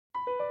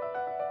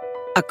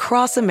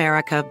Across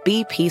America,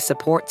 BP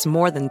supports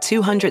more than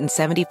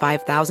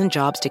 275,000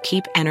 jobs to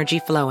keep energy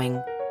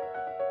flowing.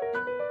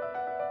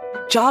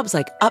 Jobs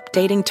like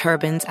updating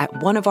turbines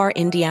at one of our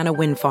Indiana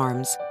wind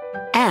farms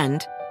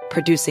and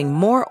producing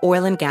more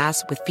oil and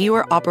gas with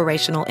fewer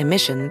operational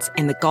emissions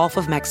in the Gulf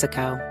of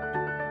Mexico.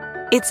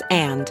 It's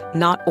and,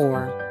 not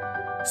or.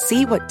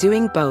 See what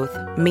doing both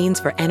means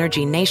for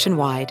energy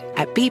nationwide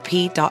at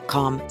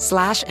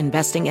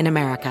bp.com/investing in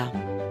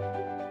America.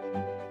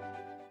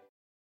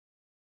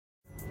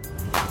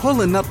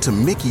 Pulling up to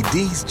Mickey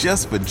D's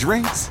just for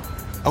drinks?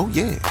 Oh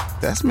yeah,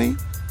 that's me.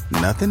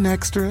 Nothing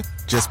extra,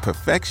 just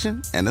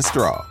perfection and a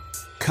straw.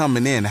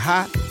 Coming in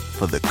hot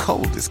for the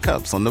coldest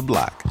cups on the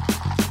block.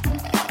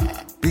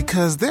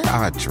 Because there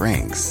are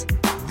drinks.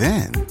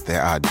 Then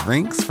there are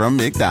drinks from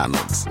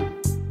McDonald's.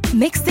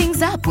 Mix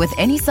things up with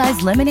any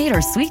size lemonade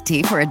or sweet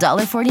tea for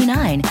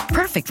 $1.49.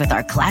 Perfect with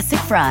our classic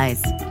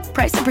fries.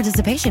 Price and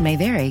participation may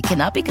vary.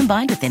 Cannot be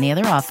combined with any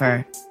other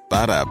offer.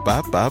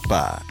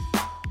 Ba-da-ba-ba-ba.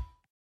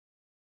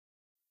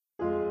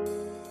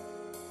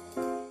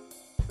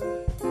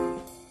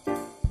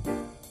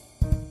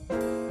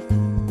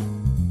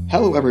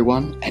 Hello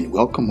everyone, and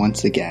welcome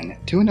once again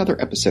to another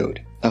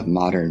episode of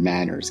Modern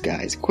Manners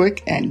Guys,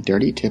 quick and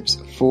dirty tips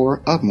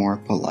for a more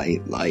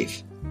polite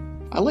life.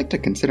 I like to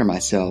consider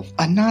myself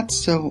a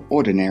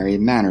not-so-ordinary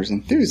manners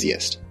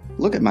enthusiast.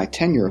 Look at my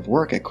tenure of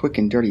work at Quick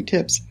and Dirty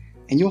Tips,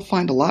 and you'll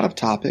find a lot of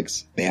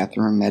topics,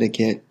 bathroom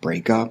etiquette,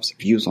 breakups,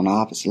 views on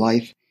office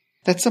life,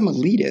 that some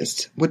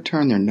elitists would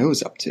turn their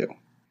nose up to.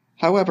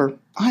 However,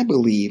 I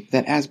believe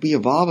that as we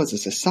evolve as a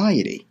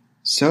society,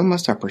 so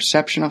must our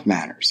perception of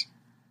manners.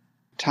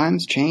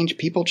 Times change,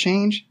 people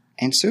change,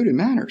 and so do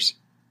manners.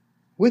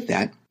 With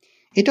that,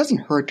 it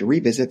doesn't hurt to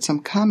revisit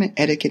some common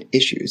etiquette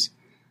issues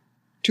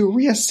to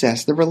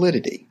reassess the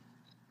validity.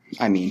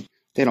 I mean,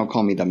 they don't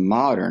call me the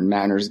modern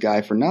manners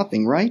guy for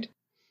nothing, right?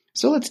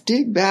 So let's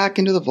dig back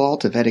into the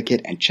vault of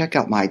etiquette and check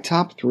out my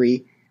top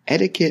 3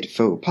 etiquette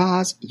faux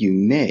pas you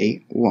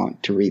may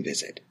want to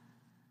revisit.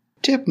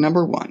 Tip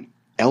number 1,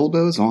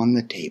 elbows on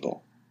the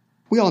table.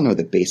 We all know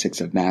the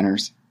basics of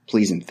manners.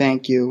 Please and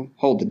thank you,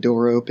 hold the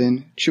door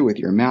open, chew with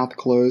your mouth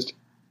closed,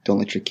 don't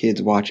let your kids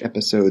watch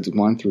episodes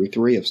 1 through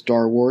 3 of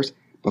Star Wars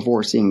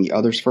before seeing the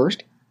others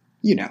first.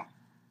 You know,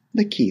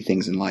 the key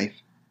things in life.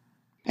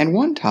 And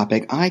one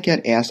topic I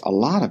get asked a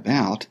lot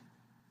about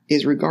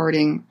is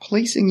regarding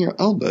placing your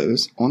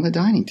elbows on the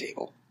dining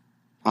table.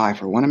 I,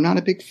 for one, am not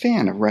a big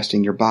fan of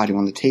resting your body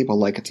on the table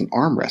like it's an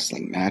arm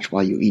wrestling match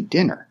while you eat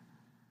dinner.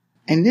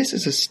 And this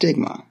is a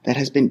stigma that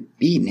has been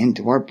beaten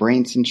into our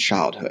brains since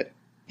childhood.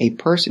 A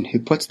person who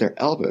puts their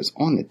elbows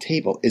on the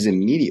table is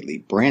immediately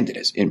branded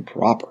as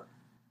improper.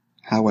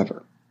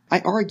 However,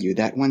 I argue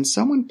that when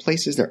someone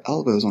places their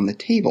elbows on the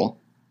table,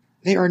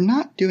 they are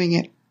not doing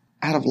it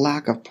out of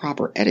lack of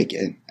proper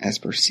etiquette as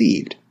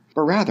perceived,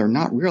 but rather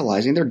not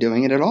realizing they're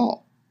doing it at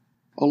all,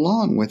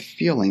 along with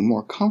feeling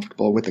more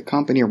comfortable with the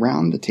company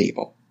around the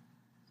table.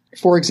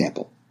 For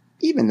example,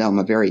 even though I'm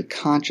a very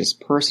conscious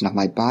person of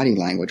my body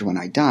language when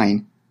I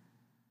dine,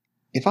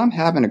 if I'm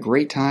having a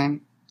great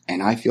time,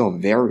 and I feel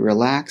very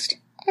relaxed,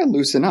 I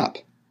loosen up.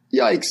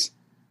 Yikes!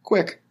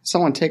 Quick,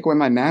 someone take away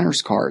my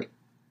manners card.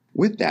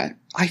 With that,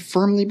 I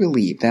firmly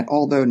believe that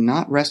although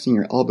not resting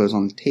your elbows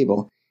on the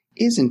table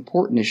is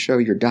important to show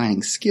your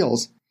dining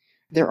skills,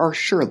 there are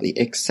surely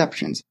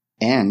exceptions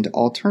and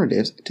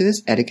alternatives to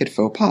this etiquette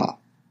faux pas.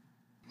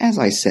 As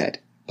I said,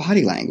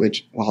 body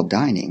language while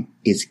dining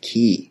is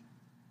key.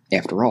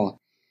 After all,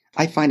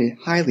 I find it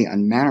highly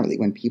unmannerly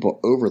when people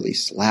overly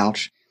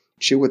slouch,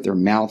 chew with their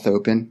mouth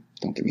open,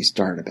 don't get me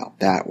started about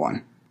that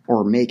one,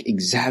 or make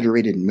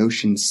exaggerated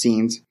motion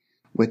scenes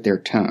with their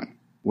tone,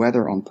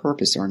 whether on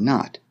purpose or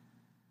not.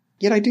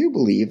 Yet I do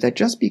believe that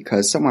just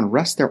because someone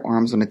rests their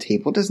arms on a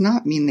table does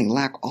not mean they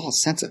lack all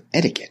sense of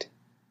etiquette.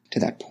 To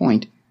that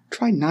point,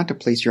 try not to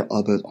place your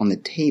elbows on the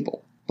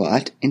table,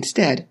 but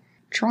instead,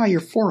 try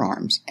your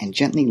forearms and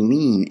gently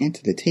lean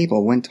into the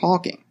table when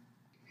talking.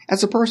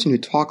 As a person who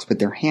talks with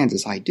their hands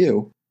as I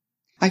do,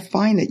 I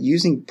find that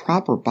using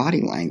proper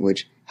body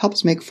language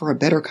helps make for a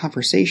better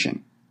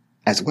conversation.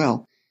 As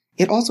well,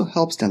 it also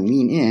helps to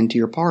lean into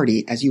your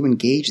party as you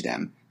engage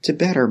them to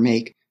better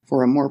make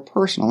for a more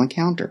personal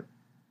encounter.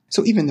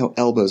 So even though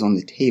elbows on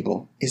the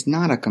table is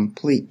not a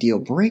complete deal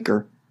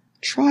breaker,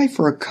 try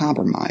for a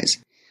compromise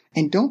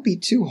and don't be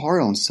too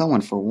hard on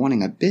someone for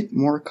wanting a bit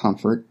more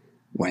comfort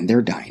when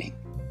they're dining.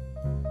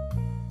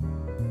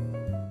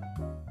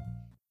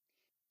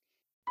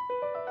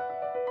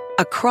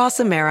 Across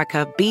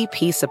America,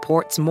 BP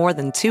supports more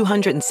than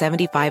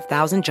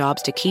 275,000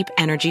 jobs to keep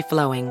energy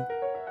flowing.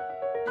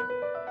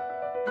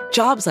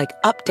 Jobs like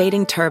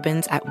updating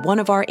turbines at one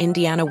of our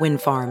Indiana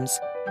wind farms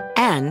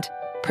and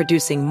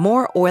producing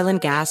more oil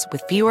and gas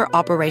with fewer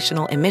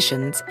operational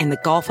emissions in the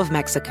Gulf of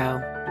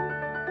Mexico.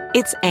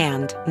 It's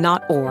and,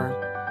 not or.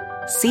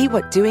 See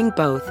what doing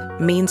both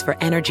means for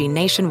energy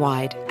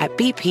nationwide at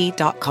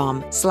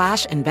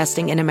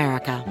bp.com/investing in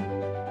America.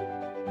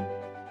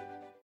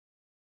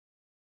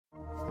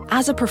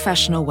 As a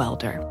professional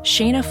welder,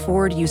 Shayna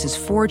Ford uses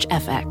Forge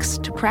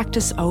FX to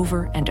practice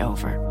over and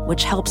over,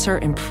 which helps her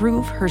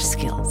improve her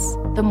skills.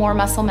 The more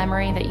muscle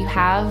memory that you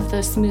have,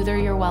 the smoother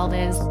your weld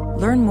is.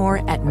 Learn more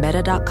at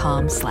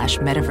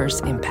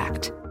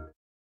meta.com/metaverseimpact.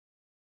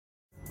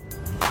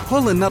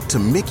 Pulling up to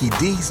Mickey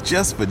D's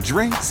just for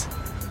drinks?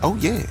 Oh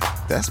yeah,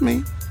 that's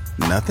me.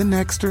 Nothing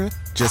extra,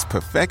 just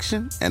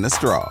perfection and a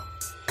straw.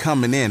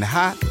 Coming in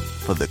hot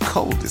for the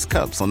coldest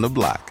cups on the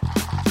block.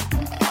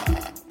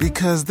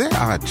 Because there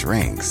are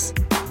drinks.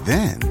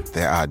 Then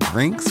there are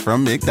drinks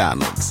from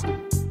McDonald's.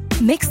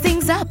 Mix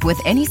things up with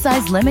any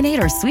size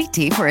lemonade or sweet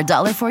tea for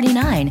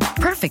 $1.49.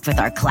 Perfect with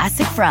our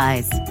classic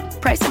fries.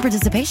 Price and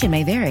participation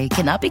may vary.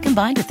 Cannot be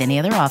combined with any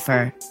other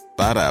offer.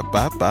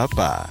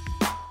 Ba-da-ba-ba-ba.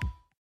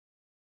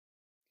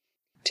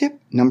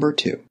 Tip number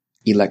 2.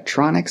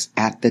 Electronics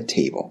at the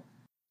table.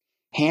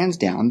 Hands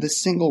down, the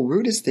single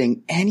rudest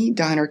thing any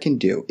diner can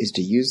do is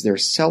to use their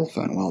cell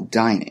phone while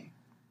dining.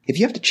 If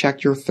you have to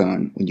check your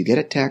phone when you get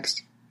a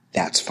text,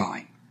 that's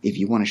fine. If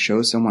you want to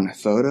show someone a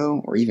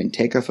photo or even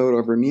take a photo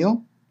of your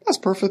meal, that's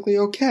perfectly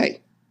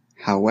okay.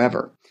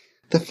 However,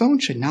 the phone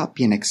should not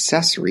be an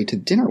accessory to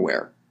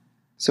dinnerware.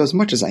 So as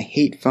much as I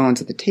hate phones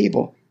at the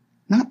table,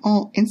 not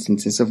all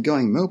instances of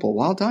going mobile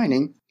while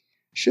dining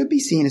should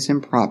be seen as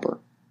improper.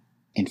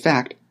 In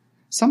fact,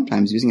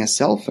 sometimes using a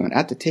cell phone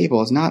at the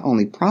table is not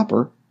only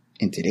proper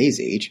in today's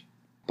age,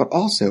 but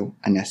also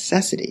a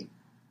necessity.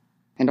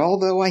 And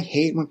although I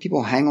hate when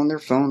people hang on their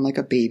phone like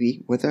a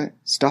baby with a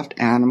stuffed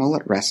animal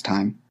at rest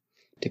time,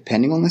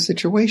 depending on the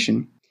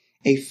situation,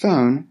 a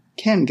phone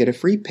can get a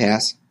free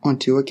pass on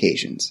 2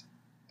 occasions: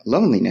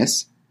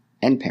 loneliness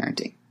and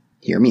parenting.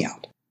 Hear me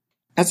out.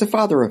 As a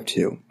father of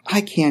 2,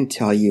 I can't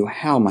tell you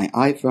how my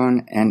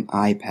iPhone and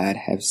iPad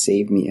have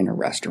saved me in a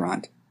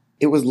restaurant.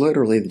 It was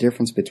literally the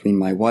difference between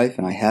my wife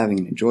and I having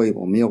an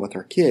enjoyable meal with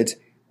our kids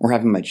or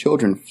having my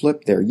children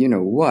flip their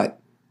you-know-what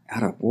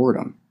out of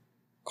boredom.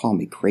 Call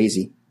me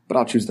crazy, but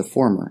I'll choose the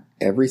former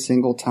every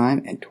single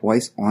time and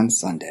twice on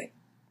Sunday.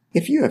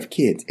 If you have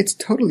kids, it's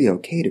totally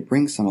okay to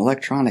bring some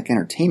electronic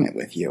entertainment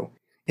with you,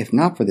 if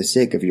not for the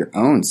sake of your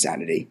own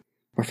sanity,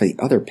 but for the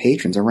other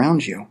patrons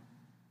around you.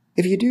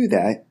 If you do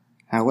that,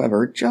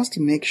 however, just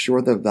make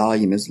sure the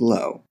volume is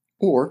low,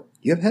 or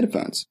you have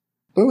headphones.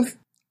 Both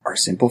are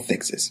simple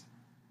fixes.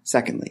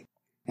 Secondly,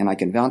 and I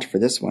can vouch for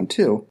this one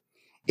too,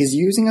 is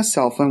using a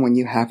cell phone when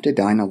you have to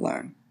dine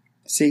alone.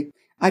 See,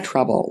 I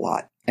travel a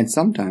lot, and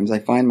sometimes I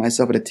find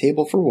myself at a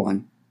table for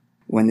one.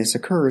 When this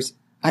occurs,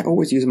 I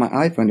always use my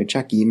iPhone to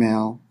check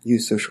email,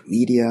 use social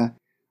media,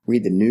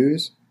 read the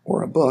news,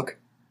 or a book,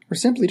 or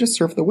simply just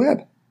surf the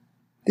web.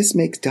 This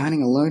makes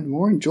dining alone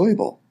more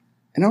enjoyable,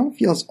 and I don't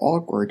feel as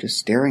awkward just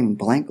staring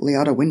blankly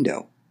out a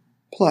window.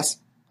 Plus,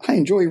 I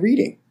enjoy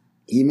reading,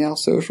 email,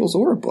 socials,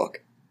 or a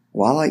book,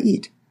 while I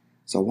eat,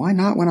 so why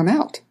not when I'm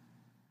out?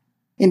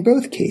 In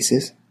both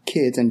cases,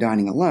 kids and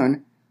dining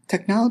alone,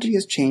 technology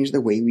has changed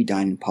the way we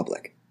dine in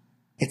public.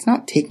 It's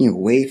not taking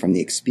away from the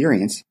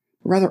experience,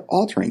 but rather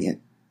altering it,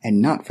 and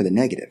not for the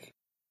negative.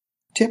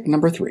 Tip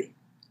number 3.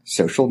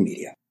 Social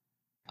media.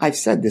 I've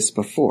said this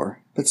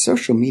before, but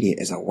social media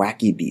is a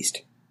wacky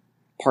beast.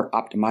 Part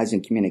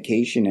optimizing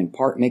communication and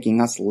part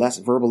making us less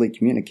verbally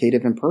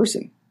communicative in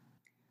person.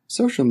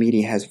 Social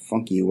media has a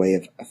funky way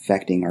of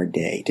affecting our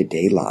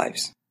day-to-day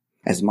lives.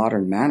 As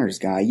Modern Manners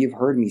guy, you've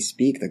heard me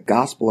speak the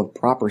gospel of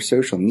proper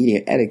social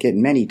media etiquette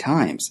many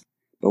times,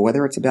 but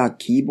whether it's about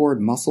keyboard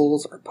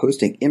muscles or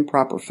posting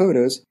improper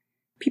photos,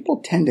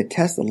 people tend to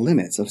test the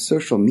limits of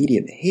social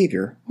media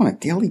behavior on a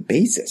daily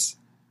basis.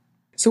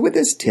 So with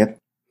this tip,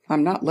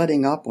 I'm not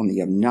letting up on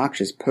the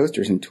obnoxious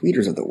posters and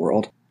tweeters of the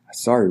world.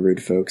 Sorry,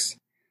 rude folks.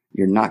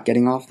 You're not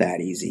getting off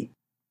that easy.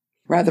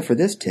 Rather, for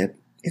this tip,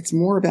 it's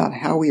more about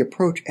how we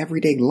approach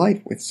everyday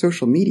life with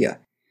social media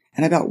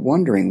and about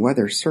wondering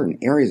whether certain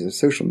areas of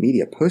social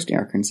media posting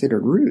are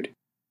considered rude.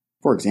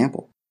 For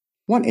example,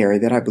 one area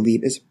that I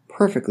believe is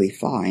perfectly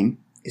fine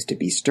is to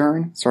be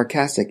stern,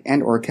 sarcastic,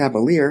 and/or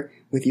cavalier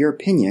with your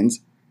opinions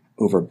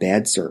over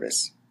bad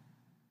service.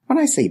 When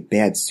I say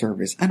bad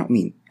service, I don't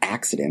mean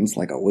accidents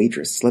like a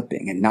waitress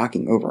slipping and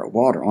knocking over a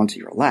water onto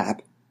your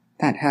lap.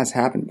 That has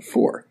happened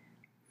before.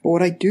 But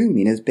what I do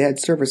mean is bad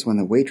service when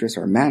the waitress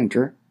or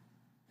manager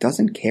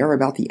doesn't care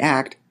about the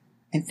act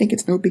and think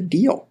it's no big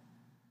deal.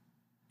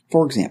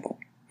 For example,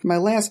 for my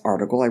last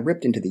article, I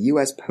ripped into the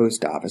U.S.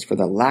 Post Office for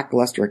the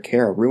lackluster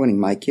care of ruining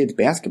my kid's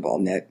basketball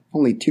net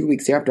only 2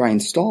 weeks after I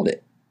installed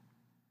it.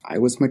 I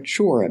was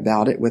mature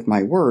about it with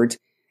my words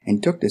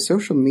and took to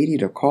social media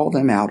to call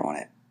them out on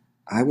it.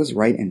 I was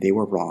right and they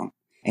were wrong,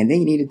 and they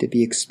needed to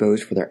be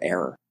exposed for their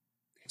error.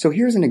 So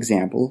here's an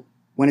example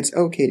when it's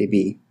okay to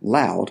be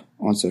loud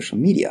on social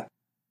media.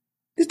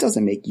 This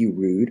doesn't make you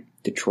rude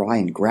to try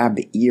and grab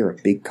the ear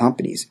of big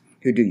companies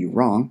who do you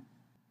wrong.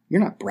 You're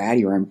not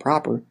bratty or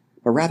improper,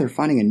 but rather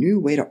finding a new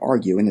way to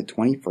argue in the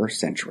 21st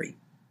century.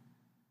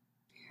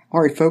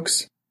 Alright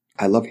folks,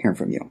 I love hearing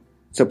from you.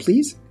 So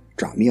please,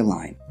 drop me a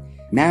line.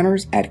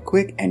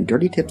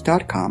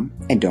 Manners@quickanddirtytips.com,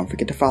 and don't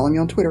forget to follow me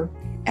on Twitter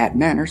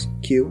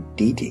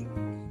 @MannersQDT.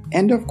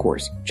 And of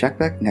course, check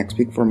back next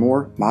week for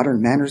more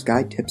Modern Manners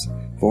Guide tips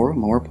for a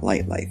more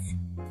polite life.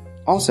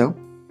 Also,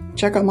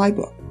 check out my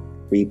book,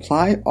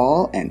 Reply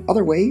All and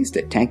Other Ways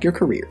to Tank Your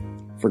Career,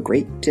 for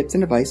great tips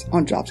and advice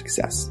on job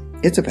success.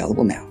 It's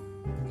available now.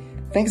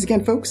 Thanks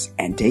again, folks,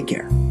 and take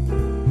care.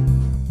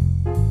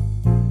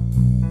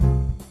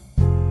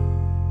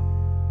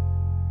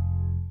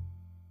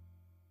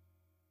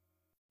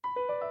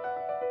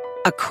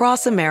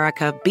 Across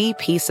America,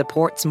 BP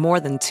supports more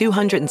than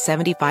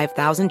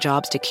 275,000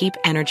 jobs to keep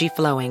energy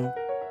flowing.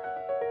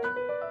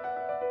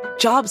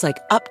 Jobs like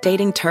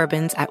updating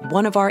turbines at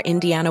one of our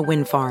Indiana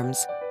wind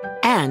farms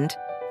and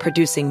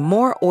producing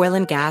more oil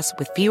and gas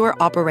with fewer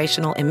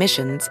operational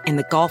emissions in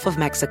the Gulf of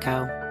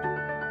Mexico.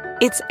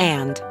 It's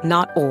and,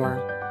 not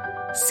or.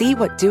 See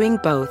what doing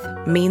both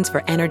means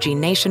for energy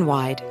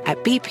nationwide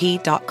at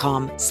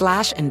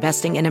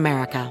bp.com/investing in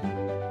America.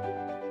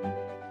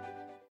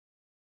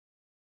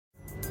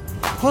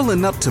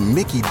 Pulling up to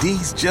Mickey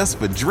D's just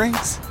for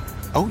drinks?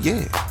 Oh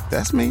yeah,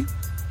 that's me.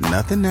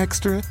 Nothing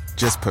extra,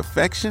 just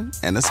perfection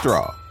and a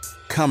straw.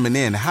 Coming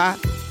in hot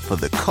for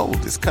the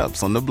coldest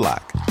cups on the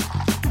block.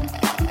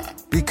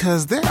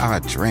 Because there are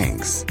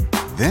drinks.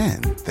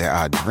 Then there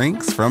are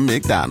drinks from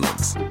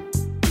McDonald's.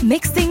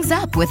 Mix things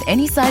up with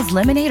any size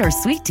lemonade or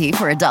sweet tea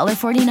for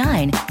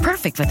 $1.49.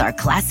 Perfect with our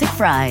classic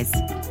fries.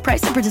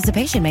 Price and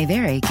participation may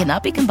vary.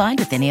 Cannot be combined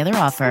with any other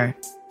offer.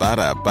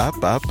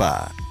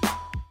 Ba-da-ba-ba-ba.